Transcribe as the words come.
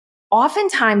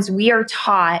oftentimes we are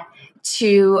taught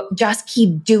to just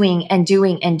keep doing and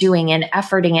doing and doing and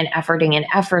efforting and efforting and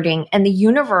efforting. And the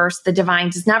universe, the divine,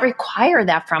 does not require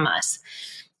that from us.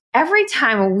 Every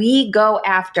time we go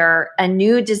after a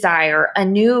new desire, a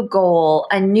new goal,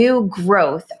 a new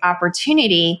growth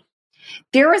opportunity,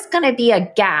 there is going to be a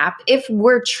gap if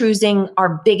we're choosing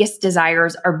our biggest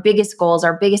desires, our biggest goals,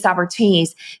 our biggest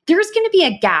opportunities. There's going to be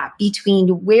a gap between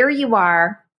where you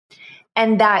are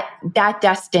and that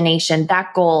destination,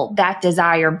 that goal, that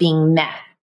desire being met.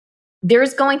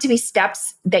 There's going to be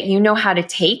steps that you know how to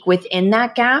take within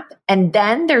that gap. And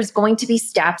then there's going to be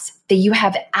steps that you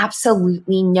have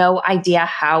absolutely no idea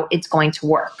how it's going to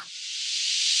work.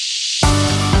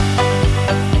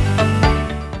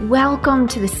 Welcome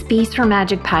to the Space for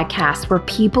Magic podcast, where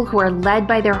people who are led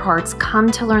by their hearts come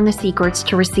to learn the secrets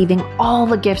to receiving all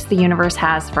the gifts the universe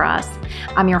has for us.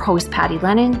 I'm your host, Patty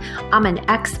Lennon. I'm an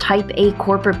ex-type A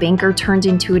corporate banker turned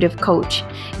intuitive coach.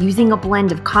 Using a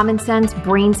blend of common sense,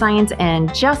 brain science,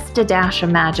 and just a dash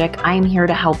of magic, I am here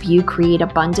to help you create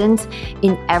abundance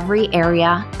in every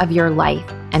area of your life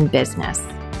and business.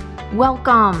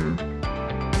 Welcome.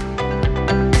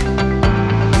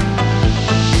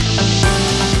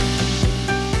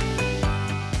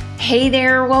 Hey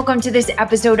there, welcome to this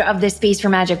episode of the Space for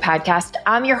Magic podcast.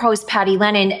 I'm your host, Patty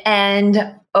Lennon,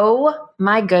 and oh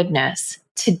my goodness,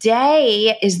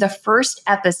 today is the first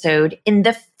episode in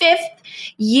the 5th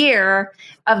year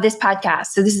of this podcast.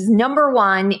 So this is number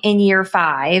 1 in year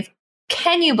 5.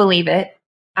 Can you believe it?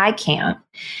 I can't.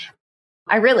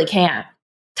 I really can't.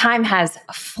 Time has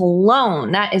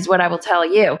flown. That is what I will tell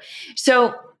you.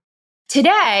 So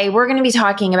today we're going to be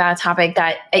talking about a topic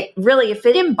that if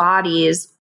it embodies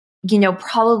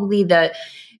probably the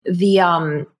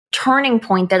turning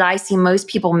point that I see most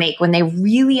people make when they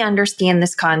really understand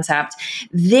this concept.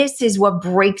 This is what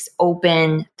breaks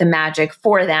open the magic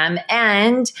for them.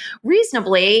 And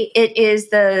reasonably, it is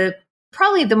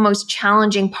probably the most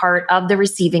challenging part of the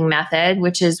receiving method,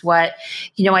 which is what,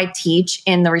 I teach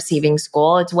in the receiving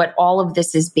school. It's what all of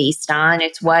this is based on.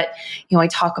 It's what, I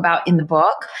talk about in the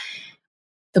book.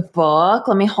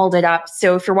 Let me hold it up.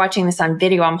 So if you're watching this on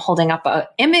video, I'm holding up an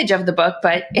image of the book.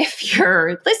 But if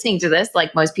you're listening to this,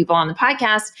 like most people on the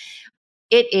podcast,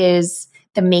 it is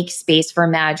the Make Space for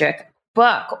Magic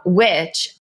book,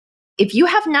 which if you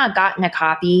have not gotten a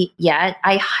copy yet,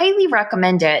 I highly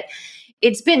recommend it.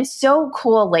 It's been so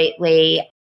cool lately.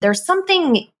 There's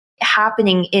something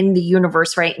happening in the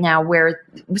universe right now where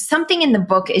something in the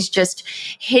book is just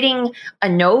hitting a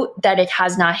note that it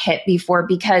has not hit before,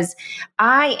 because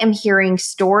I am hearing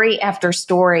story after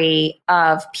story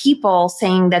of people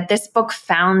saying that this book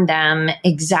found them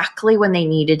exactly when they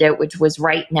needed it, which was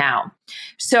right now.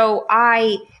 So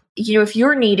if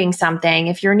you're needing something,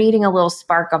 if you're needing a little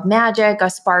spark of magic, a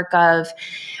spark of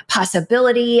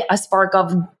possibility, a spark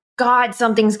of God,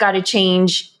 something's got to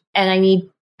change and I need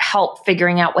help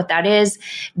figuring out what that is,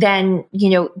 then,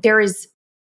 there is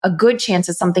a good chance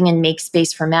that something in Make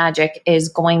Space for Magic is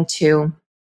going to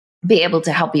be able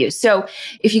to help you. So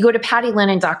if you go to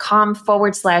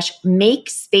pattylennon.com/make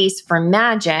space for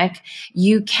magic,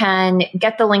 you can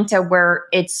get the link to where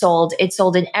it's sold. It's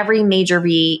sold in every major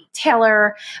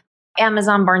retailer,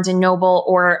 Amazon, Barnes & Noble,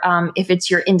 or if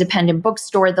it's your independent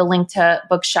bookstore, the link to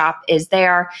Bookshop is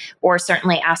there, or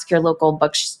certainly ask your local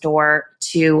bookstore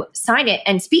to sign it.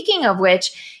 And speaking of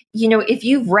which, if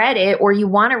you've read it or you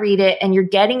want to read it and you're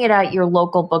getting it at your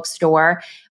local bookstore,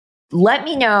 let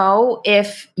me know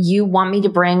if you want me to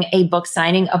bring a book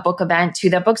signing, a book event to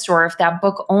the bookstore. If that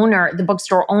the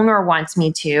bookstore owner wants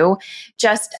me to,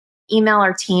 just email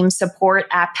our team,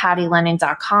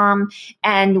 support@pattylennon.com,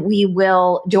 and we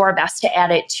will do our best to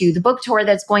add it to the book tour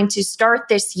that's going to start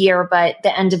this year, but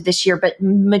the end of this year, but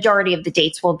majority of the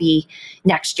dates will be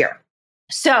next year.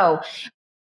 So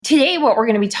today, what we're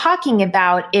going to be talking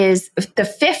about is the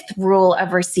 5th rule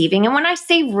of receiving. And when I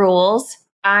say rules,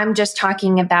 I'm just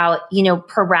talking about,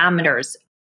 parameters,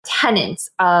 tenets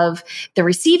of the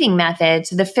receiving method.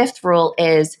 So the 5th rule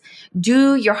is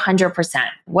do your 100%.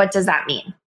 What does that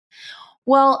mean?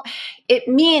 Well, it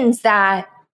means that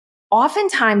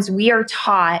oftentimes we are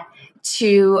taught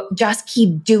to just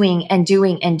keep doing and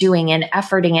doing and doing and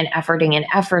efforting and efforting and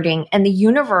efforting. And the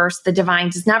universe, the divine,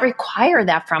 does not require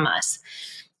that from us.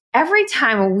 Every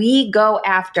time we go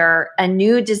after a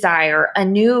new desire, a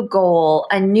new goal,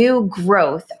 a new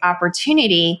growth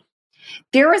opportunity,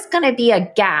 there is going to be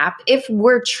a gap if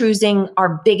we're choosing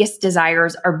our biggest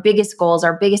desires, our biggest goals,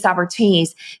 our biggest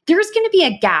opportunities. There's going to be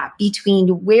a gap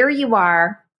between where you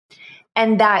are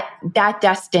and that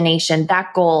destination,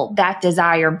 that goal, that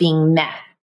desire being met.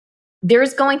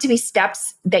 there's going to be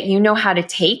steps that you know how to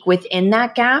take within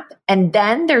that gap. And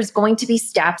then there's going to be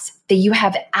steps that you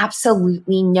have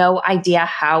absolutely no idea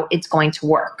how it's going to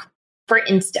work. For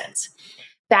instance,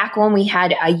 back when we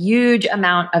had a huge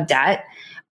amount of debt,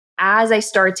 as I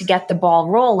started to get the ball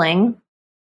rolling,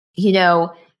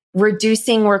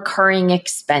 reducing recurring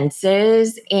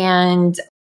expenses and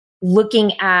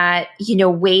looking at,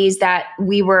 ways that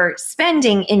we were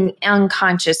spending in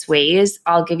unconscious ways.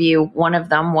 I'll give you one of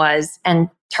them was,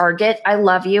 and Target, I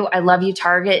love you. I love you,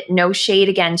 Target. No shade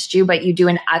against you, but you do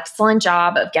an excellent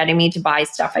job of getting me to buy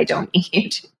stuff I don't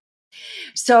need.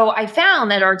 So I found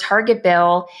that our Target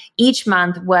bill each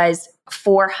month was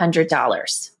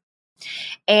 $400.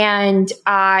 And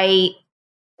I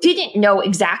didn't know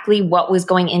exactly what was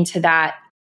going into that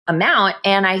amount.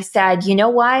 And I said, you know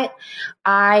what?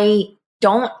 I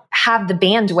don't have the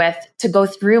bandwidth to go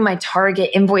through my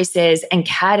Target invoices and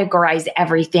categorize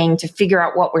everything to figure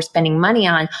out what we're spending money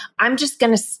on. I'm just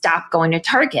going to stop going to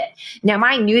Target. Now,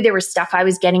 I knew there was stuff I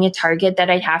was getting at Target that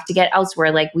I'd have to get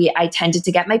elsewhere. Like I tended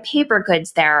to get my paper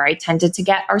goods there. I tended to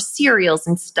get our cereals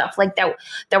and stuff like that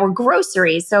were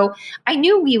groceries. So I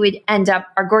knew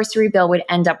our grocery bill would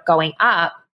end up going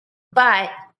up. But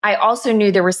I also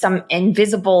knew there was some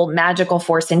invisible magical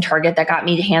force in Target that got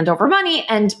me to hand over money.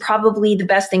 And probably the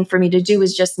best thing for me to do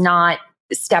is just not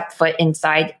step foot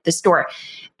inside the store.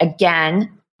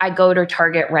 Again, I go to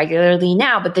Target regularly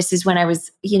now, but this is when I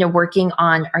was, working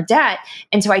on our debt.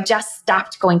 And so I just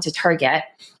stopped going to Target.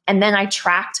 And then I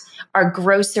tracked our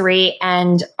grocery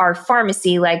and our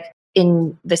pharmacy, like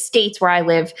in the States where I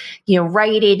live,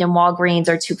 Rite Aid and Walgreens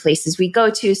are two places we go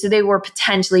to. So they were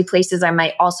potentially places I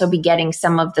might also be getting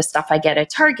some of the stuff I get at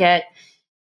Target.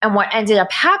 And what ended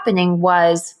up happening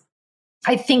was,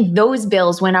 I think those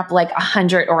bills went up like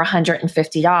 $100 or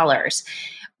 $150.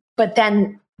 But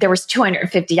then there was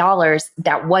 $250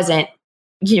 that wasn't,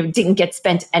 didn't get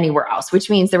spent anywhere else, which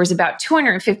means there was about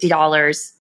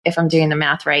 $250, if I'm doing the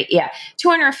math right. Yeah,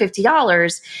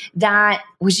 $250 that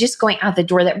was just going out the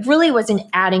door that really wasn't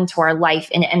adding to our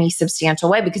life in any substantial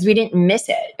way because we didn't miss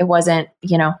it. It wasn't,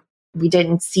 we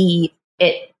didn't see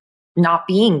it not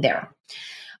being there.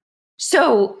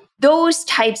 So those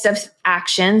types of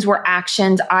actions were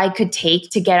actions I could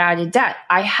take to get out of debt.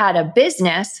 I had a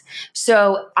business,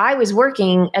 so I was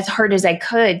working as hard as I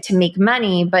could to make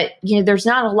money, but there's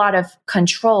not a lot of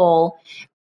control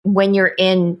when you're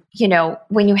in,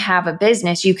 when you have a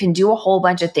business. You can do a whole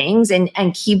bunch of things and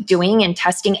keep doing and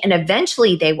testing, and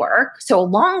eventually they work. So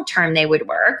long term they would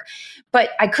work, but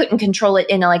I couldn't control it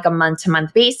in a month to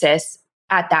month basis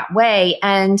at that way.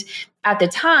 And at the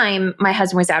time, my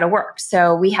husband was out of work.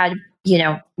 So we had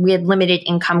limited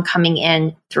income coming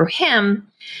in through him,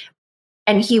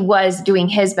 and he was doing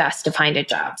his best to find a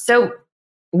job. So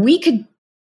we could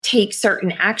take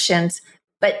certain actions,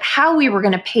 but how we were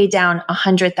going to pay down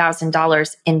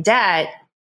 $100,000 in debt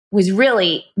was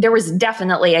there was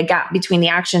definitely a gap between the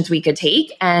actions we could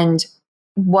take and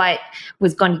what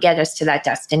was going to get us to that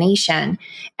destination.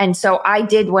 And so I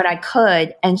did what I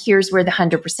could. And here's where the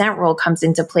 100% rule comes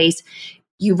into place.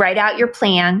 You write out your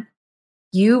plan.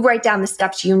 You write down the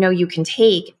steps you can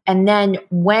take. And then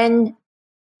when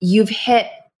you've hit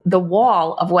the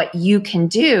wall of what you can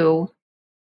do,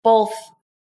 both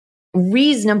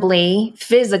reasonably,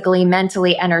 physically,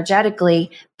 mentally, energetically,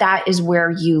 that is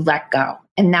where you let go.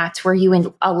 And that's where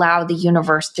you allow the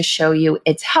universe to show you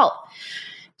its help.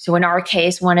 So in our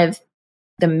case, one of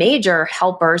the major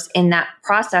helpers in that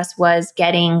process was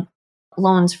getting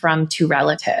loans from two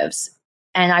relatives.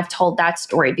 And I've told that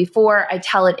story before. I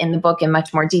tell it in the book in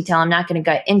much more detail. I'm not going to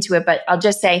get into it, but I'll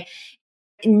just say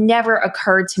it never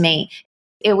occurred to me.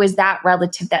 It was that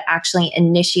relative that actually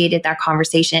initiated that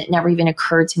conversation. It never even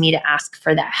occurred to me to ask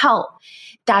for that help.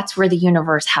 That's where the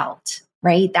universe helped,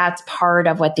 right? That's part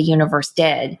of what the universe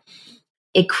did.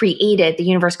 The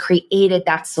universe created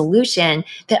that solution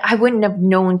that I wouldn't have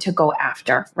known to go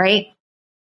after, right?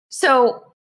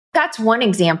 So that's one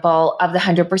example of the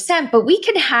 100%, but we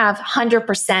can have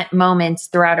 100% moments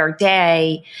throughout our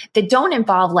day that don't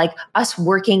involve us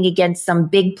working against some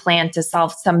big plan to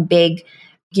solve some big,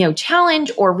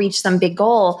 challenge or reach some big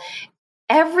goal.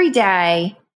 Every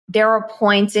day, there are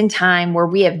points in time where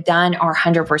we have done our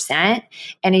 100%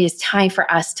 and it is time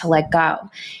for us to let go.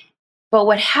 But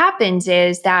what happens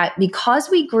is that because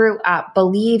we grew up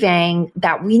believing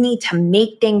that we need to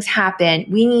make things happen,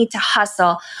 we need to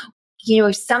hustle,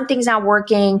 if something's not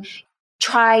working,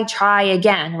 try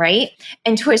again, right?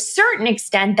 And to a certain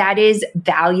extent, that is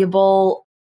valuable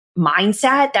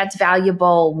mindset, that's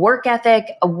valuable work ethic,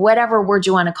 whatever word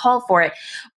you want to call for it.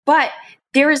 But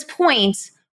there is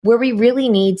points where we really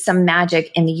need some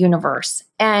magic in the universe.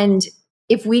 And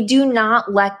if we do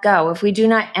not let go, if we do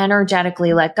not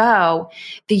energetically let go,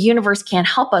 the universe can't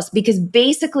help us, because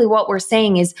basically what we're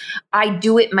saying is, I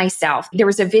do it myself. There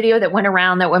was a video that went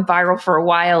around that went viral for a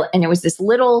while, and it was this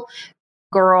little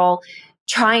girl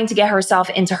trying to get herself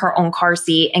into her own car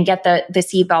seat and get the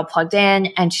seatbelt plugged in.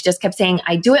 And she just kept saying,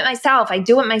 I do it myself. I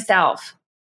do it myself.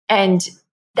 And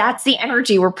that's the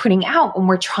energy we're putting out when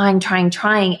we're trying,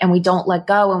 and we don't let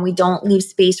go and we don't leave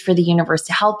space for the universe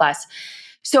to help us.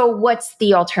 So what's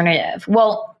the alternative?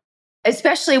 Well,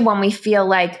 especially when we feel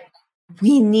like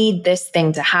we need this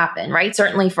thing to happen, right?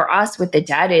 Certainly for us with the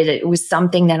debt, it was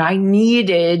something that I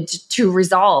needed to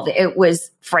resolve. It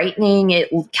was frightening. It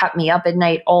kept me up at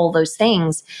night, all those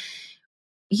things.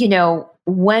 You know,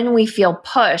 when we feel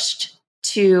pushed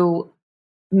to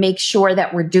make sure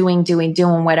that we're doing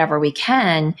whatever we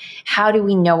can, how do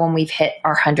we know when we've hit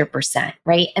our 100%,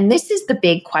 right? And this is the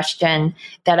big question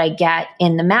that I get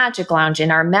in the Magic Lounge, in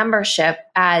our membership,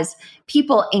 as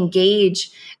people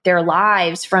engage their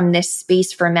lives from this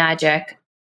Space for Magic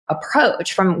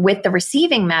approach, with the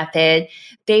receiving method.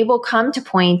 They will come to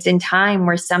points in time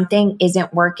where something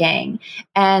isn't working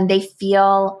and they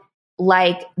feel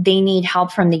like they need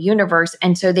help from the universe.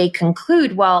 And so they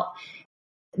conclude, well,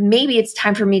 maybe it's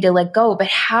time for me to let go, but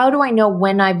how do I know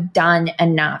when I've done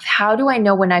enough? How do I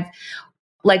know when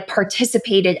I've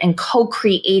participated and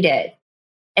co-created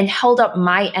and held up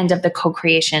my end of the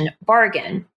co-creation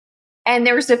bargain? And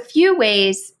there's a few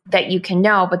ways that you can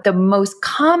know, but the most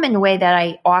common way that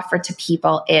I offer to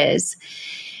people is,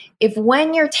 if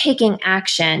when you're taking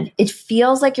action, it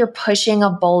feels like you're pushing a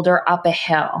boulder up a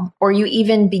hill, or you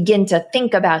even begin to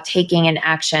think about taking an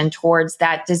action towards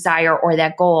that desire or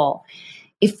that goal,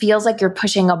 it feels like you're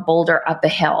pushing a boulder up a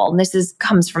hill. And this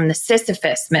comes from the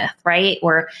Sisyphus myth, right?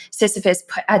 Where Sisyphus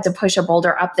had to push a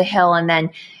boulder up the hill,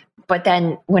 but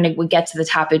then when it would get to the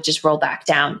top, it just rolled back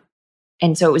down.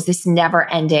 And so it was this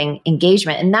never-ending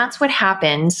engagement. And that's what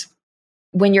happens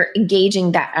when you're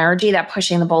engaging that energy, that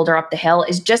pushing the boulder up the hill,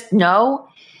 is just know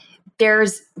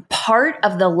there's part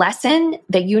of the lesson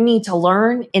that you need to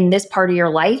learn in this part of your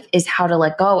life is how to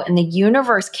let go. And the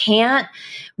universe can't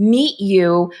meet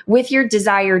you with your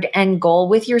desired end goal,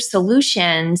 with your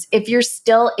solutions, if you're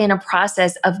still in a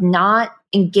process of not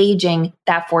engaging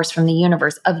that force from the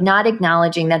universe, of not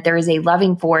acknowledging that there is a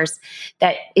loving force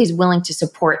that is willing to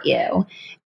support you.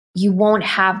 You won't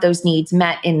have those needs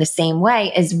met in the same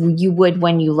way as you would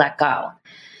when you let go.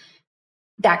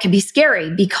 That can be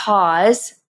scary,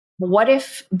 because what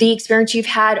if the experience you've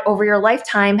had over your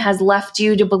lifetime has left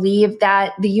you to believe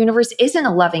that the universe isn't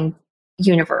a loving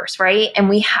universe, right? And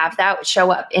we have that show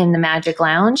up in the Magic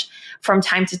Lounge from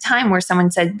time to time, where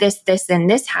someone said, this, and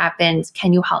this happens.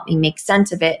 Can you help me make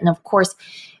sense of it? And of course,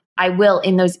 I will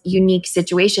in those unique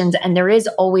situations. And there is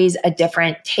always a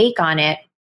different take on it.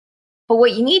 But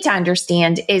what you need to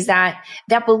understand is that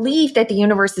belief that the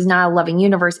universe is not a loving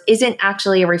universe isn't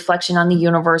actually a reflection on the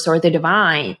universe or the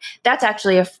divine. That's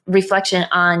actually a reflection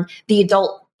on the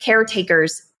adult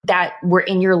caretakers that were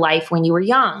in your life when you were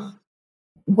young.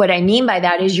 What I mean by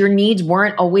that is your needs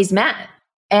weren't always met.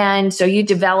 And so you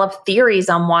develop theories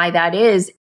on why that is.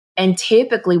 And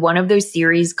typically one of those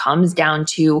theories comes down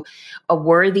to a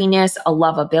worthiness, a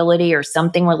lovability, or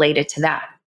something related to that.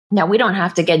 Now, we don't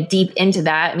have to get deep into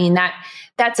that. I mean,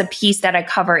 that's a piece that I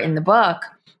cover in the book,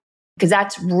 because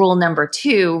that's rule number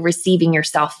 2, receiving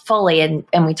yourself fully.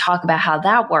 And we talk about how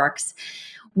that works.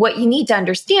 What you need to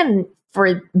understand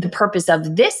for the purpose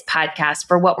of this podcast,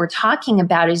 for what we're talking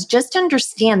about, is just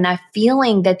understand that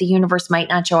feeling that the universe might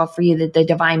not show up for you, that the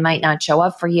divine might not show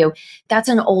up for you. That's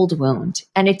an old wound,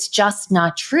 and it's just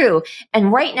not true.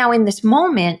 And right now in this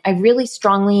moment, I really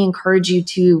strongly encourage you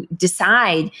to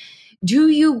decide, do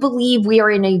you believe we are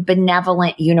in a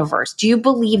benevolent universe? Do you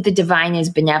believe the divine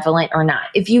is benevolent or not?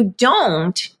 If you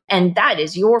don't, and that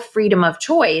is your freedom of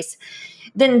choice,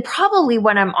 then probably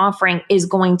what I'm offering is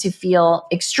going to feel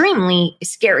extremely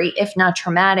scary, if not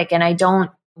traumatic. And I don't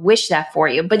wish that for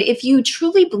you. But if you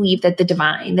truly believe that the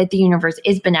divine, that the universe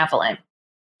is benevolent,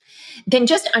 then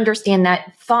just understand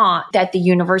that thought that the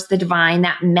universe, the divine,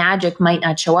 that magic might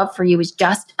not show up for you is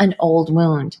just an old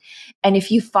wound. And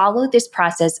if you follow this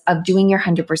process of doing your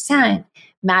 100%,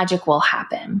 magic will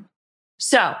happen.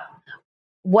 So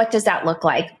what does that look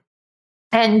like?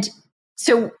 And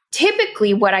so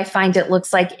typically what I find it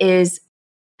looks like is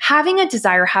having a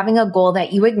desire, having a goal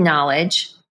that you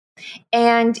acknowledge.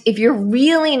 And if you're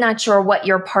really not sure what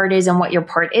your part is and what your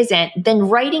part isn't, then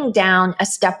writing down a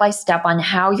step-by-step on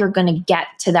how you're going to get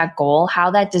to that goal,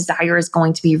 how that desire is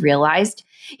going to be realized.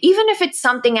 Even if it's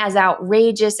something as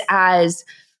outrageous as,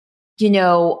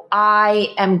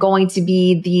 I am going to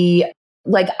be the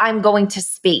like I'm going to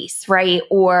space, right?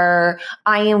 Or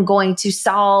I am going to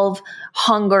solve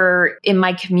hunger in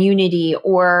my community,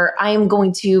 or I am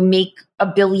going to make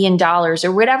 $1 billion,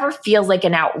 or whatever feels like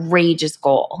an outrageous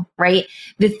goal, right?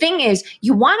 The thing is,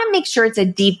 you want to make sure it's a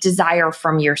deep desire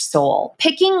from your soul.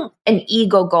 Picking an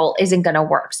ego goal isn't going to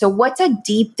work. So what's a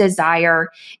deep desire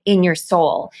in your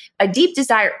soul? A deep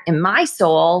desire in my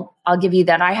soul, I'll give you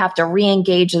that I have to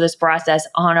re-engage this process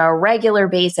on a regular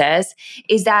basis,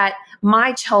 is that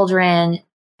my children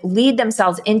lead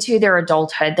themselves into their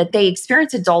adulthood, that they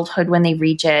experience adulthood when they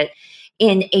reach it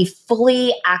in a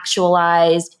fully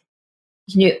actualized,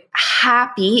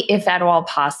 happy, if at all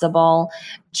possible,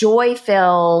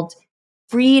 joy-filled,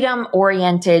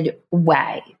 freedom-oriented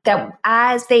way. That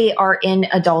as they are in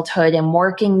adulthood and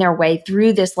working their way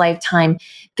through this lifetime,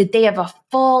 that they have a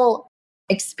full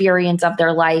experience of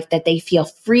their life, that they feel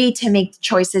free to make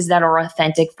choices that are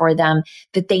authentic for them,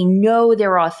 that they know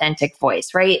their authentic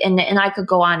voice, right? And I could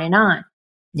go on and on.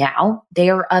 Now they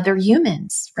are other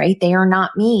humans, right? They are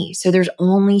not me. So there's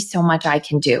only so much I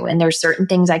can do. And there's certain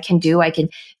things I can do. I can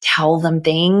tell them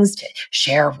things, to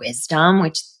share wisdom,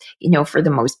 which, for the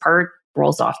most part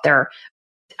rolls off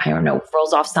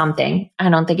something. I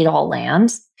don't think it all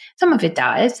lands. Some of it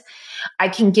does. I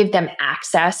can give them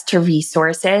access to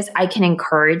resources. I can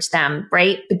encourage them,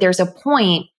 right? But there's a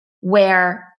point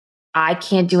where I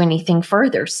can't do anything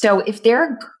further. So if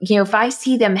they're, if I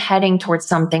see them heading towards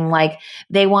something like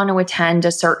they want to attend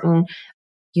a certain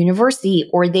university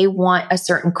or they want a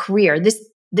certain career, this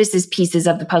is pieces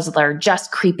of the puzzle that are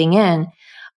just creeping in.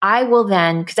 I will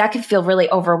then, because that could feel really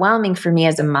overwhelming for me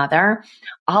as a mother,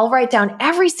 I'll write down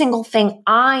every single thing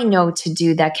I know to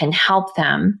do that can help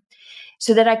them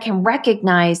so that I can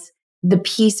recognize the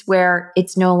piece where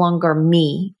it's no longer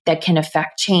me that can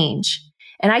affect change.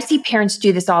 And I see parents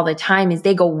do this all the time is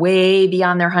they go way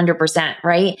beyond their 100%,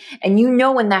 right? And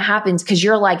when that happens, because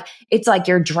it's like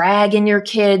you're dragging your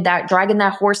kid, dragging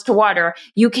that horse to water.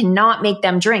 You cannot make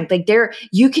them drink.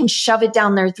 You can shove it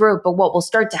down their throat. But what will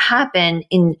start to happen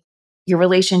in your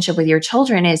relationship with your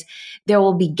children is there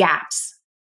will be gaps.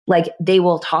 Like they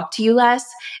will talk to you less.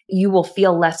 You will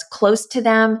feel less close to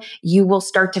them. You will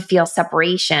start to feel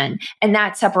separation. And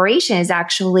that separation is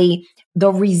actually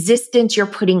the resistance you're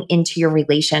putting into your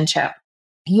relationship.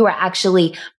 You are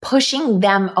actually pushing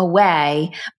them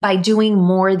away by doing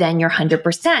more than your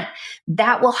 100%.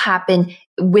 That will happen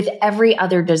with every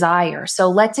other desire. So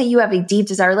let's say you have a deep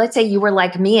desire. Let's say you were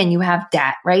like me and you have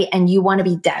debt, right? And you want to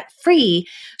be debt free.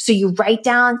 So you write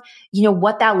down,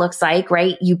 what that looks like,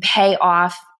 right? You pay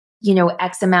off,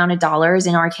 X amount of dollars.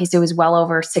 In our case, it was well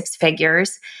over 6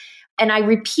 figures. And I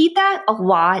repeat that a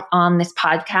lot on this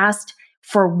podcast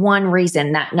for one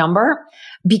reason, that number,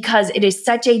 because it is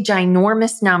such a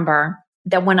ginormous number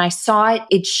that when I saw it,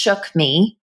 it shook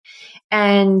me.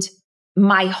 And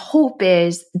my hope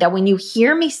is that when you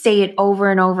hear me say it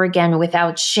over and over again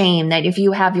without shame, that if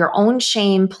you have your own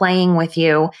shame playing with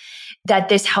you, that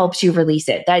this helps you release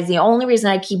it. That is the only reason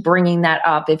I keep bringing that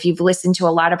up. If you've listened to a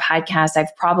lot of podcasts,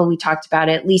 I've probably talked about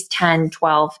it at least 10,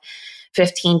 12,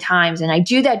 15 times. And I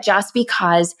do that just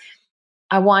because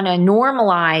I want to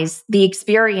normalize the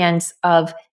experience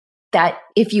of that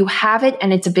if you have it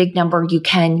and it's a big number, you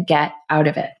can get out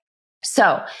of it.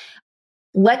 So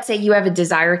let's say you have a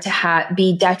desire to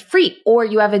be debt free, or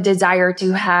you have a desire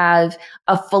to have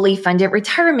a fully funded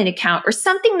retirement account or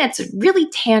something that's really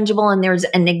tangible and there's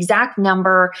an exact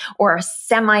number or a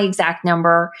semi-exact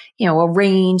number, a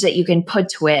range that you can put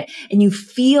to it. And you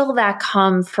feel that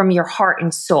come from your heart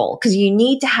and soul because you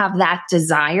need to have that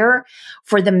desire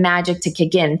for the magic to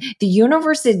kick in. The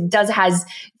universe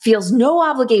feels no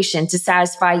obligation to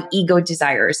satisfy ego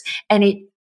desires, and it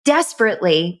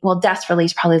desperately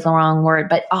is probably the wrong word,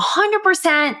 but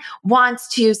 100% wants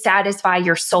to satisfy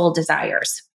your soul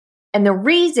desires. And the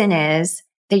reason is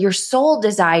that your soul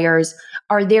desires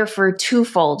are there for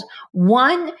twofold.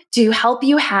 One, to help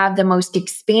you have the most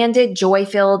expanded,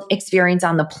 joy-filled experience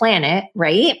on the planet,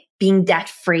 right? Being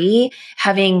debt-free,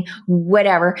 having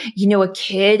whatever, a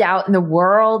kid out in the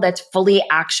world that's fully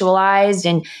actualized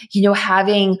and,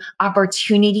 having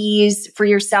opportunities for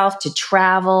yourself to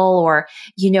travel or,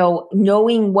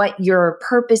 knowing what your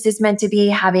purpose is meant to be,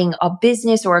 having a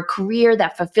business or a career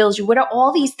that fulfills you. What are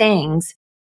all these things?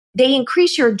 They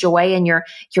increase your joy and your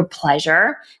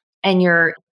pleasure and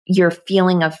your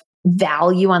feeling of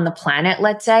value on the planet,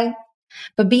 let's say.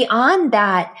 But beyond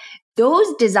that,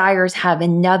 those desires have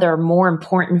another more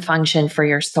important function for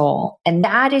your soul. And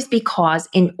that is because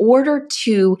in order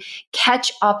to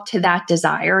catch up to that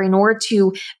desire, in order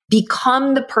to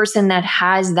become the person that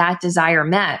has that desire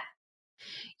met,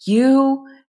 you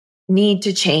need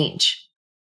to change.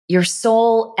 your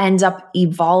soul ends up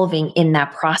evolving in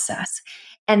that process.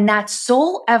 And that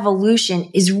soul evolution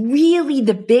is really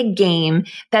the big game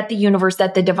that the universe,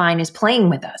 that the divine is playing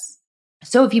with us.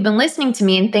 So if you've been listening to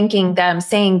me and thinking that I'm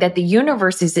saying that the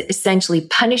universe is essentially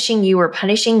punishing you or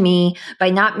punishing me by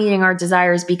not meeting our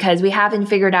desires because we haven't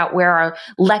figured out where our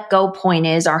let go point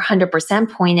is, our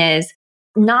 100% point is,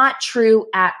 not true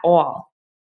at all.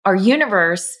 Our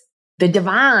universe, the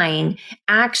divine,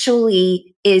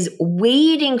 actually is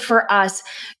waiting for us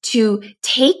to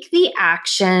take the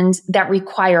actions that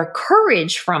require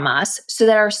courage from us so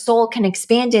that our soul can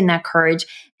expand in that courage,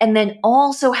 and then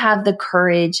also have the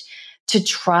courage to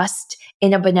trust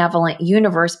in a benevolent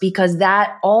universe, because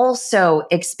that also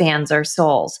expands our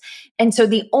souls. And so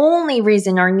the only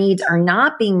reason our needs are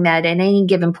not being met at any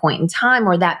given point in time,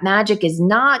 or that magic is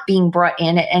not being brought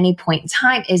in at any point in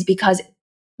time, is because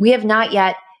we have not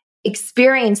yet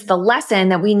experienced the lesson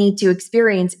that we need to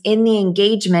experience in the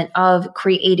engagement of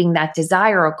creating that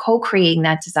desire or co-creating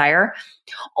that desire.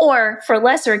 Or for a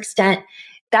lesser extent,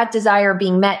 that desire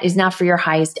being met is not for your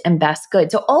highest and best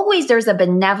good. So always there's a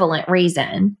benevolent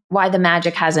reason why the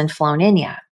magic hasn't flown in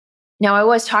yet. Now, I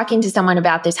was talking to someone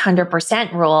about this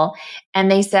 100% rule, and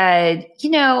they said,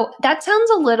 that sounds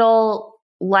a little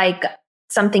like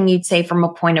something you'd say from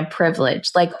a point of privilege,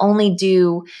 like only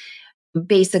do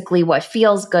basically what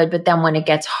feels good, but then when it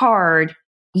gets hard,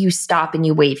 you stop and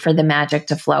you wait for the magic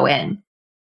to flow in.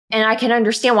 And I can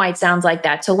understand why it sounds like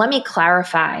that. So let me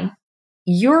clarify.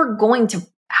 You're going to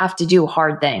have to do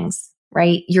hard things,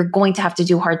 right? You're going to have to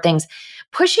do hard things.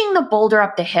 Pushing the boulder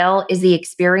up the hill is the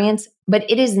experience, but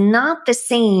it is not the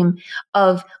same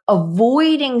of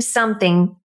avoiding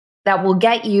something that will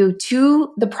get you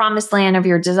to the promised land of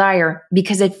your desire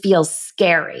because it feels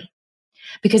scary,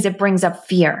 because it brings up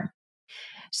fear.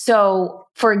 So,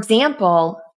 for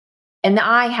example, and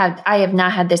I have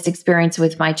not had this experience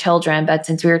with my children, but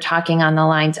since we were talking on the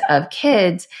lines of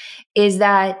kids, is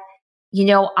that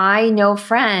I know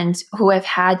friends who have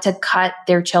had to cut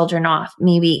their children off,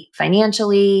 maybe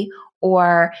financially,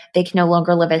 or they can no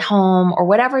longer live at home or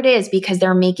whatever it is, because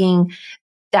they're making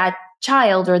that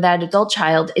child or that adult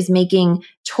child is making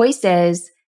choices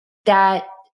that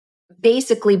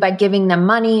basically by giving them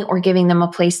money or giving them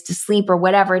a place to sleep or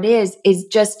whatever it is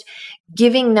just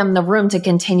giving them the room to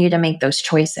continue to make those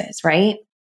choices, right?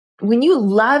 When you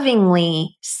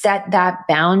lovingly set that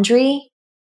boundary,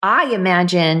 I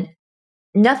imagine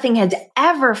nothing has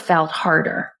ever felt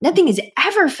harder. Nothing has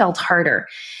ever felt harder.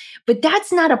 But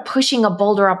that's not a pushing a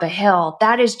boulder up a hill.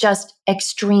 That is just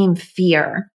extreme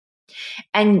fear.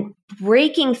 And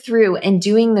breaking through and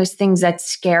doing those things that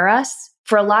scare us,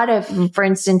 for a lot of, for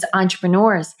instance,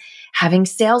 entrepreneurs, having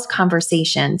sales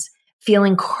conversations feel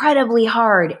incredibly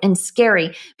hard and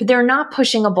scary, but they're not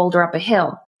pushing a boulder up a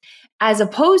hill. As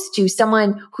opposed to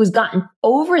someone who's gotten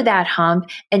over that hump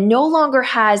and no longer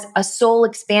has a soul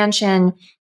expansion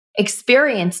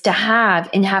experience to have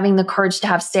in having the courage to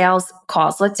have sales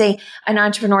calls. Let's say an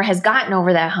entrepreneur has gotten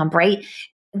over that hump, right?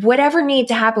 Whatever needs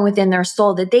to happen within their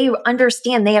soul, that they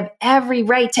understand they have every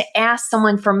right to ask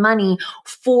someone for money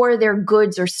for their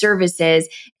goods or services,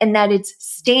 and that it's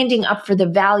standing up for the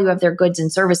value of their goods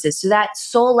and services. So that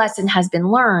soul lesson has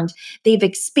been learned. They've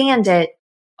expanded.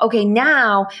 Okay,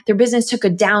 now their business took a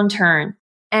downturn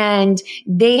and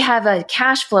they have a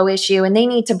cash flow issue and they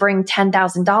need to bring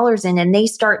 $10,000 in, and they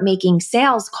start making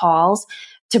sales calls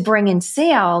to bring in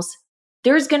sales.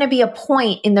 There's going to be a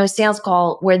point in those sales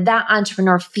calls where that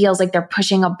entrepreneur feels like they're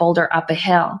pushing a boulder up a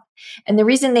hill. And the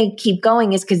reason they keep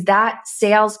going is because that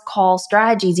sales call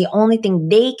strategy is the only thing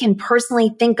they can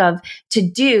personally think of to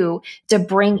do to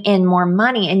bring in more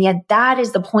money. And yet that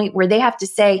is the point where they have to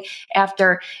say,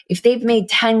 after, if they've made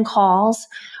 10 calls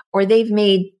or they've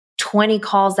made 20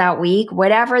 calls that week,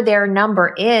 whatever their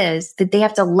number is, that they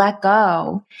have to let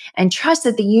go and trust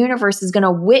that the universe is going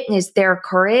to witness their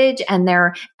courage and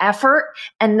their effort,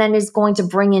 and then is going to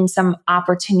bring in some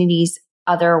opportunities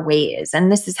other ways.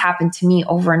 And this has happened to me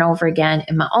over and over again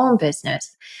in my own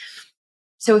business.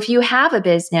 So if you have a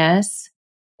business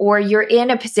or you're in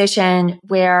a position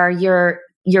where your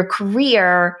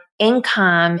career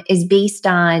income is based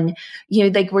on,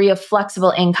 like where you have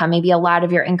flexible income, maybe a lot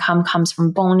of your income comes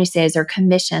from bonuses or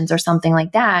commissions or something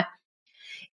like that,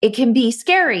 it can be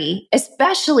scary,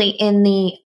 especially in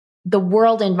the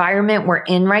world environment we're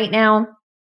in right now,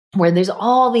 where there's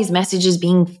all these messages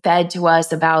being fed to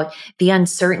us about the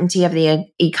uncertainty of the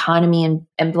economy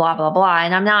and blah, blah, blah.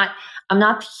 And I'm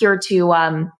not here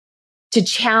to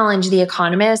challenge the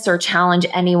economists or challenge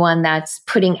anyone that's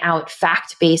putting out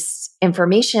fact-based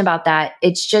information about that.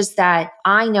 It's just that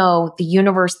I know the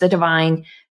universe, the divine,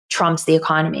 trumps the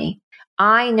economy.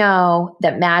 I know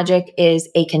that magic is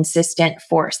a consistent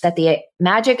force, that the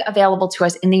magic available to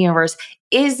us in the universe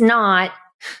is not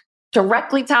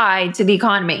directly tied to the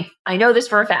economy. I know this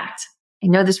for a fact.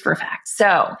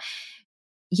 So,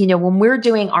 when we're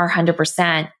doing our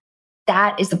 100%,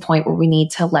 that is the point where we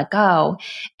need to let go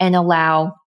and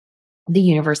allow the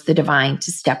universe, the divine,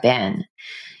 to step in.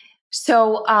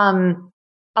 So,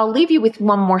 I'll leave you with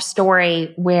one more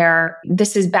story where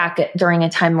this is back during a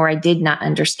time where I did not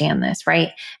understand this,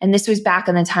 right? And this was back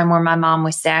in the time where my mom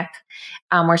was sick,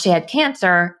 where she had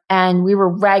cancer, and we were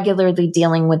regularly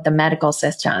dealing with the medical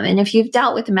system. And if you've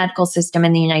dealt with the medical system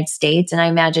in the United States, and I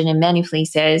imagine in many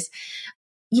places,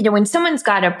 when someone's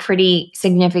got a pretty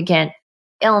significant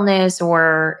illness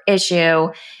or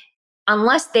issue,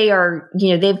 unless they're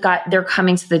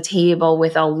coming to the table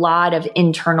with a lot of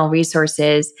internal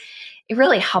resources, it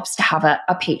really helps to have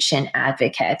a patient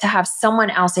advocate, to have someone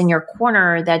else in your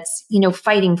corner that's,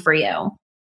 fighting for you.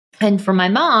 And for my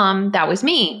mom, that was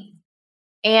me.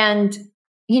 And,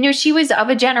 she was of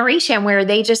a generation where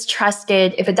they just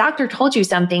trusted if a doctor told you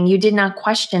something, you did not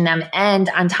question them. And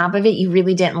on top of it, you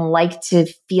really didn't like to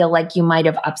feel like you might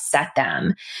have upset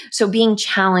them. So being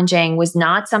challenging was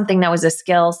not something that was a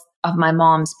skill of my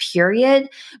mom's, period.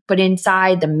 But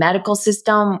inside the medical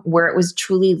system, where it was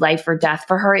truly life or death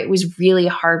for her, it was really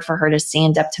hard for her to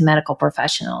stand up to medical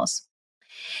professionals.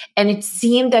 And it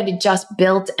seemed that it just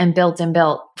built and built and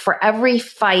built. For every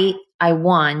fight I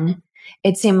won,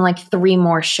 it seemed like 3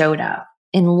 more showed up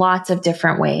in lots of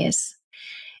different ways.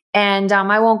 And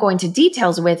I won't go into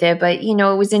details with it, but,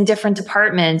 it was in different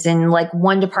departments, and like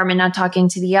one department not talking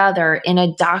to the other, in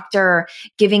a doctor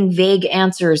giving vague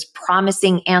answers,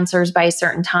 promising answers by a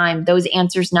certain time, those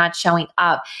answers not showing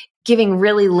up, giving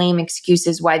really lame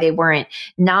excuses why they weren't,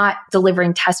 not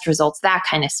delivering test results, that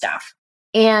kind of stuff.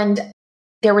 And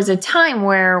there was a time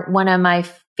where one of my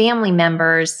family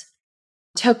members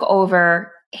took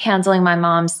over handling my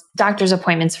mom's doctor's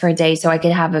appointments for a day so I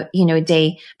could have a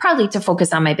day probably to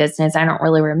focus on my business. I don't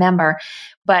really remember,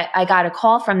 but I got a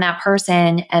call from that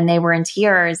person and they were in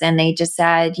tears, and they just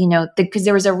said, because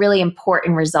there was a really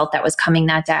important result that was coming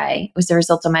that day. It was the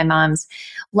result of my mom's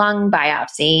lung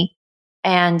biopsy,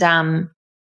 and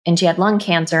she had lung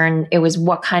cancer, and it was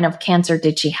what kind of cancer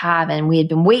did she have? And we had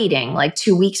been waiting like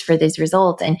 2 weeks for this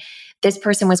result. And this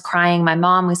person was crying. My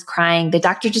mom was crying. The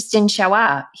doctor just didn't show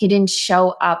up. He didn't show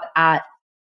up at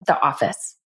the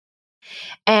office.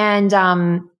 And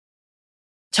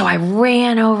so I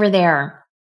ran over there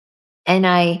and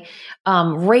I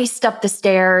raced up the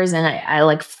stairs, and I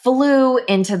like flew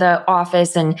into the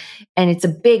office, and it's a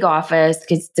big office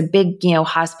because it's a big,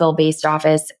 hospital-based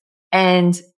office.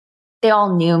 And they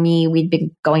all knew me. We'd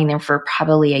been going there for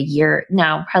probably a year.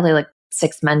 No, probably like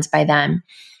 6 months by then.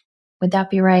 Would that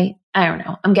be right? I don't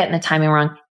know. I'm getting the timing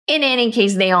wrong. In any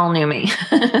case, they all knew me.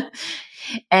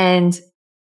 And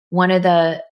one of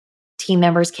the team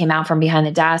members came out from behind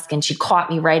the desk, and she caught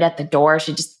me right at the door.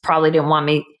 She just probably didn't want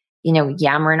me,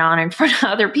 yammering on in front of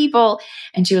other people.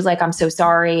 And she was like, "I'm so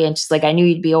sorry." And she's like, "I knew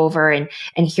you'd be over, and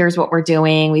here's what we're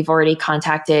doing. We've already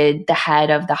contacted the head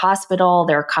of the hospital.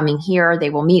 They're coming here. They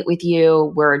will meet with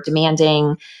you. We're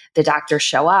demanding the doctor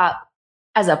show up."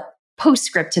 As a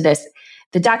postscript to this,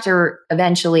 the doctor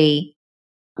eventually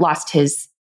lost his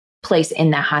place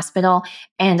in that hospital.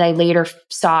 And I later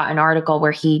saw an article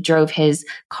where he drove his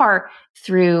car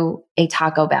through a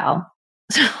Taco Bell,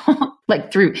 so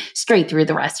like straight through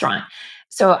the restaurant.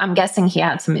 So I'm guessing he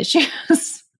had some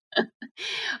issues.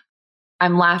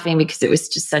 I'm laughing because it was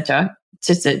just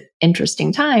an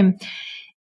interesting time.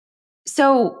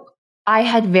 So I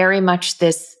had very much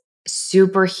this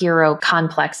superhero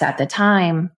complex at the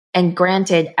time. And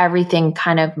granted, everything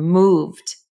kind of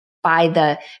moved by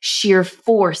the sheer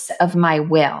force of my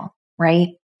will, right?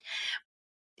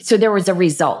 So there was a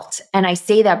result. And I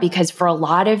say that because for a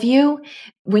lot of you,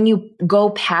 when you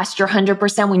go past your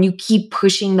 100%, when you keep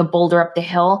pushing the boulder up the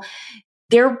hill,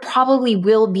 there probably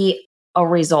will be a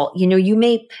result. You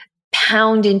may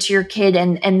pound into your kid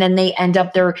and then they end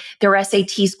up, their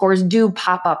SAT scores do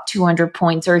pop up 200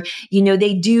 points, or,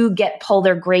 they do pull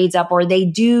their grades up, or they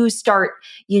do start,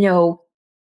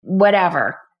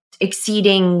 whatever,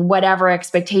 exceeding whatever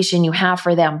expectation you have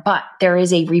for them, but there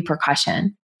is a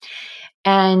repercussion.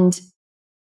 And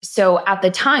so at the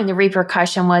time, the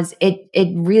repercussion was it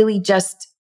really just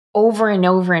over and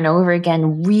over and over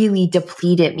again really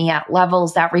depleted me at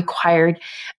levels that required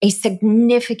a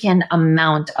significant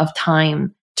amount of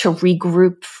time to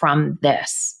regroup from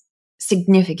this.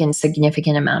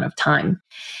 Significant amount of time.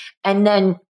 And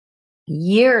then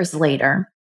years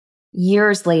later,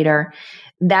 years later,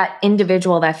 that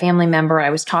individual, that family member I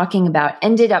was talking about,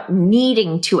 ended up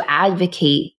needing to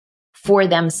advocate for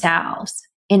themselves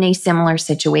in a similar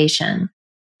situation.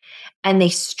 And they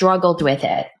struggled with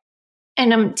it.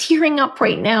 And I'm tearing up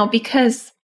right now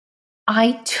because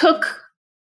I took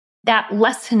that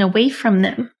lesson away from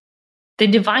them. The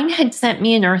divine had sent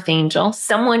me an earth angel,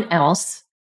 someone else,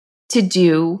 to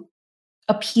do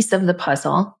a piece of the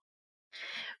puzzle.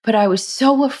 But I was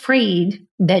so afraid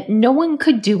that no one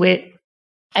could do it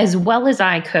as well as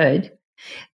I could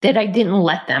that I didn't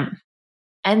let them.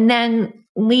 And then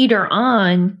later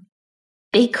on,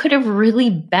 they could have really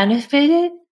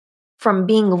benefited from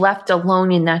being left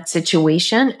alone in that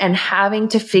situation and having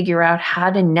to figure out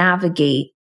how to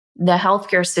navigate the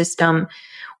healthcare system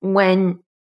when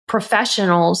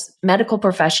professionals, medical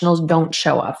professionals, don't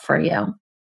show up for you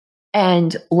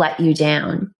and let you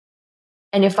down.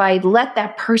 And if I let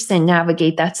that person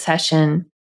navigate that session,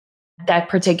 that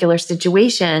particular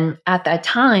situation at that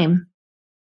time,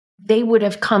 they would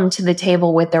have come to the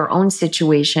table with their own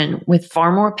situation with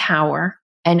far more power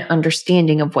and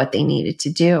understanding of what they needed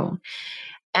to do.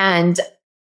 And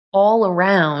all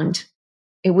around,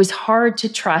 it was hard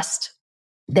to trust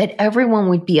that everyone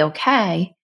would be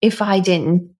okay if I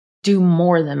didn't do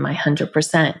more than my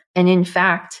 100%. And in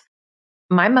fact,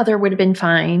 my mother would have been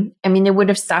fine. I mean, it would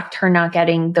have sucked her not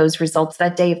getting those results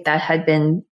that day if that had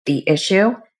been the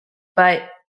issue. But,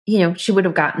 she would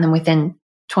have gotten them within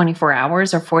 24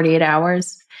 hours or 48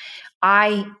 hours.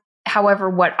 However,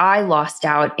 what I lost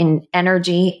out in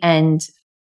energy and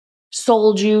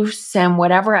soul juice and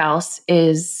whatever else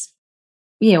is,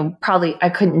 probably I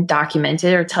couldn't document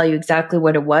it or tell you exactly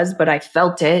what it was, but I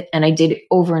felt it and I did it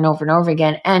over and over and over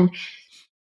again. And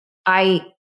I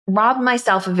robbed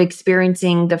myself of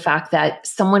experiencing the fact that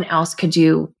someone else could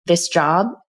do this job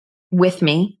with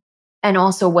me and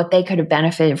also what they could have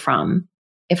benefited from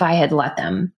if I had let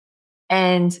them.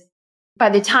 And by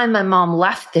the time my mom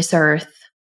left this earth,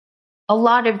 a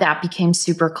lot of that became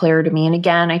super clear to me. And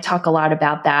again, I talk a lot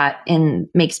about that in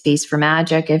Make Space for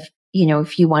Magic. If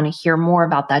you want to hear more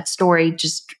about that story,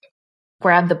 just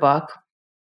grab the book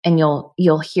and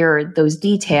you'll hear those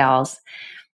details.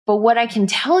 But what I can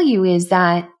tell you is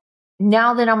that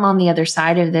now that I'm on the other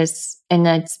side of this, and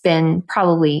it's been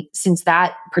probably since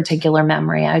that particular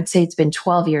memory, I'd say it's been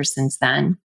 12 years since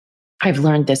then, I've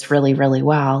learned this really, really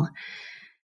well.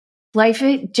 Life,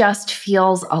 it just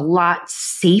feels a lot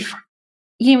safer.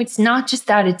 It's not just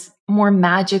that it's more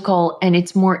magical and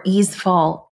it's more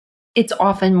easeful. It's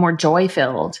often more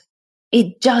joy-filled.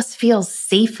 It just feels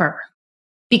safer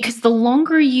because the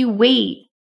longer you wait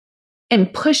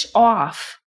and push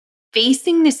off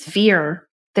facing this fear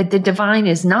that the divine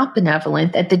is not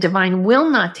benevolent, that the divine will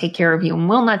not take care of you and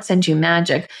will not send you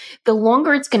magic, the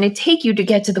longer it's going to take you to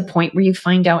get to the point where you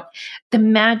find out the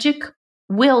magic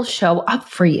will show up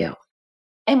for you.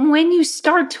 And when you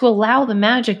start to allow the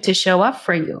magic to show up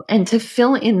for you and to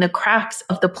fill in the cracks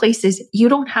of the places you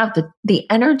don't have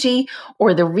the energy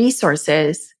or the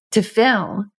resources to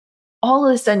fill, all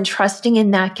of a sudden trusting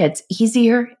in that gets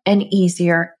easier and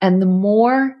easier. And the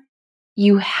more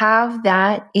you have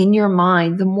that in your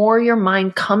mind, the more your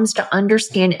mind comes to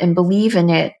understand and believe in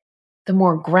it, the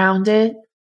more grounded,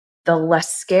 the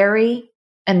less scary,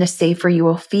 and the safer you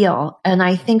will feel. And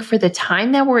I think for the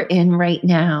time that we're in right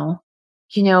now,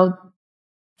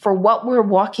 for what we're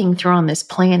walking through on this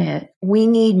planet, we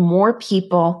need more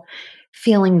people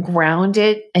feeling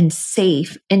grounded and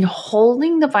safe and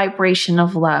holding the vibration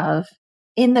of love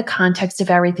in the context of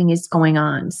everything is going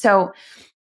on. So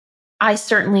I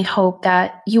certainly hope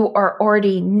that you are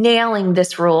already nailing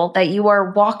this rule, that you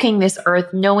are walking this earth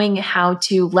knowing how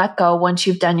to let go once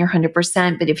you've done your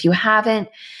 100%. But if you haven't,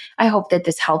 I hope that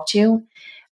this helped you.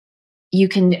 You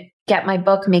can get my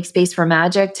book, Make Space for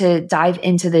Magic, to dive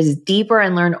into this deeper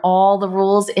and learn all the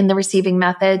rules in the receiving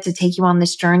method to take you on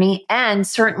this journey. And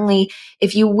certainly,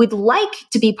 if you would like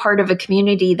to be part of a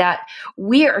community that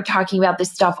we are talking about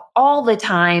this stuff all the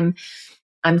time,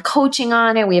 I'm coaching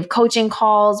on it. We have coaching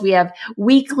calls. We have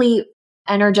weekly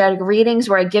energetic readings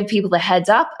where I give people the heads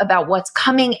up about what's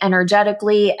coming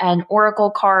energetically and oracle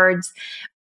cards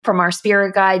from our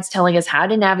spirit guides telling us how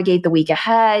to navigate the week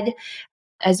ahead,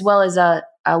 as well as a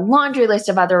laundry list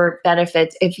of other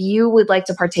benefits. If you would like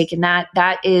to partake in that,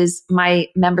 that is my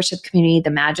membership community,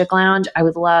 the Magic Lounge. I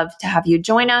would love to have you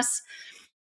join us.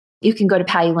 You can go to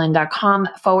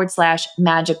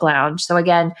pattylennon.com/magic lounge. So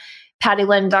again,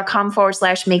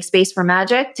 pattylennon.com/make space for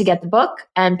magic to get the book,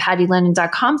 and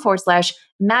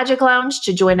pattylennon.com/magic lounge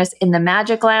to join us in the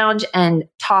Magic Lounge and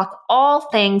talk all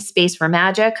things space for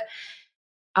magic.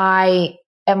 I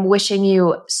am wishing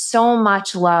you so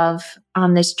much love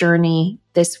on this journey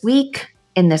this week,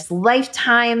 in this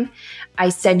lifetime. I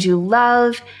send you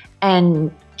love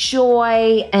and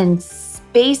joy and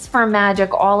space for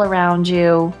magic all around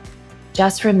you.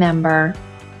 Just remember,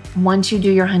 once you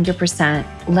do your 100%,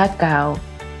 let go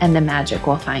and the magic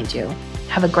will find you.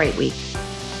 Have a great week.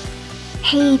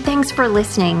 Hey, thanks for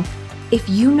listening. If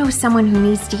you know someone who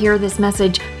needs to hear this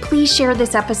message, please share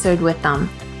this episode with them.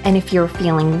 And if you're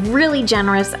feeling really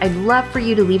generous, I'd love for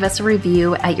you to leave us a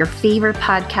review at your favorite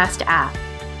podcast app.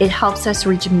 It helps us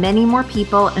reach many more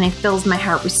people, and it fills my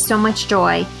heart with so much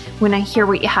joy when I hear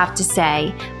what you have to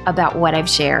say about what I've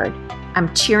shared.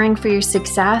 I'm cheering for your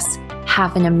success.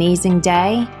 Have an amazing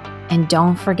day. And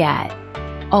don't forget,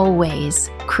 always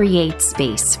create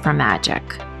space for magic.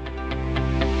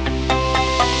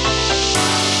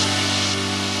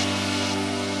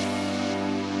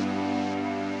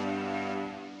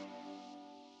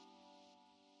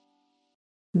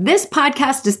 This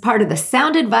podcast is part of the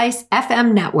Sound Advice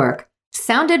FM network.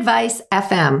 Sound Advice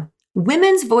FM,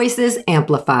 women's voices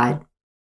amplified.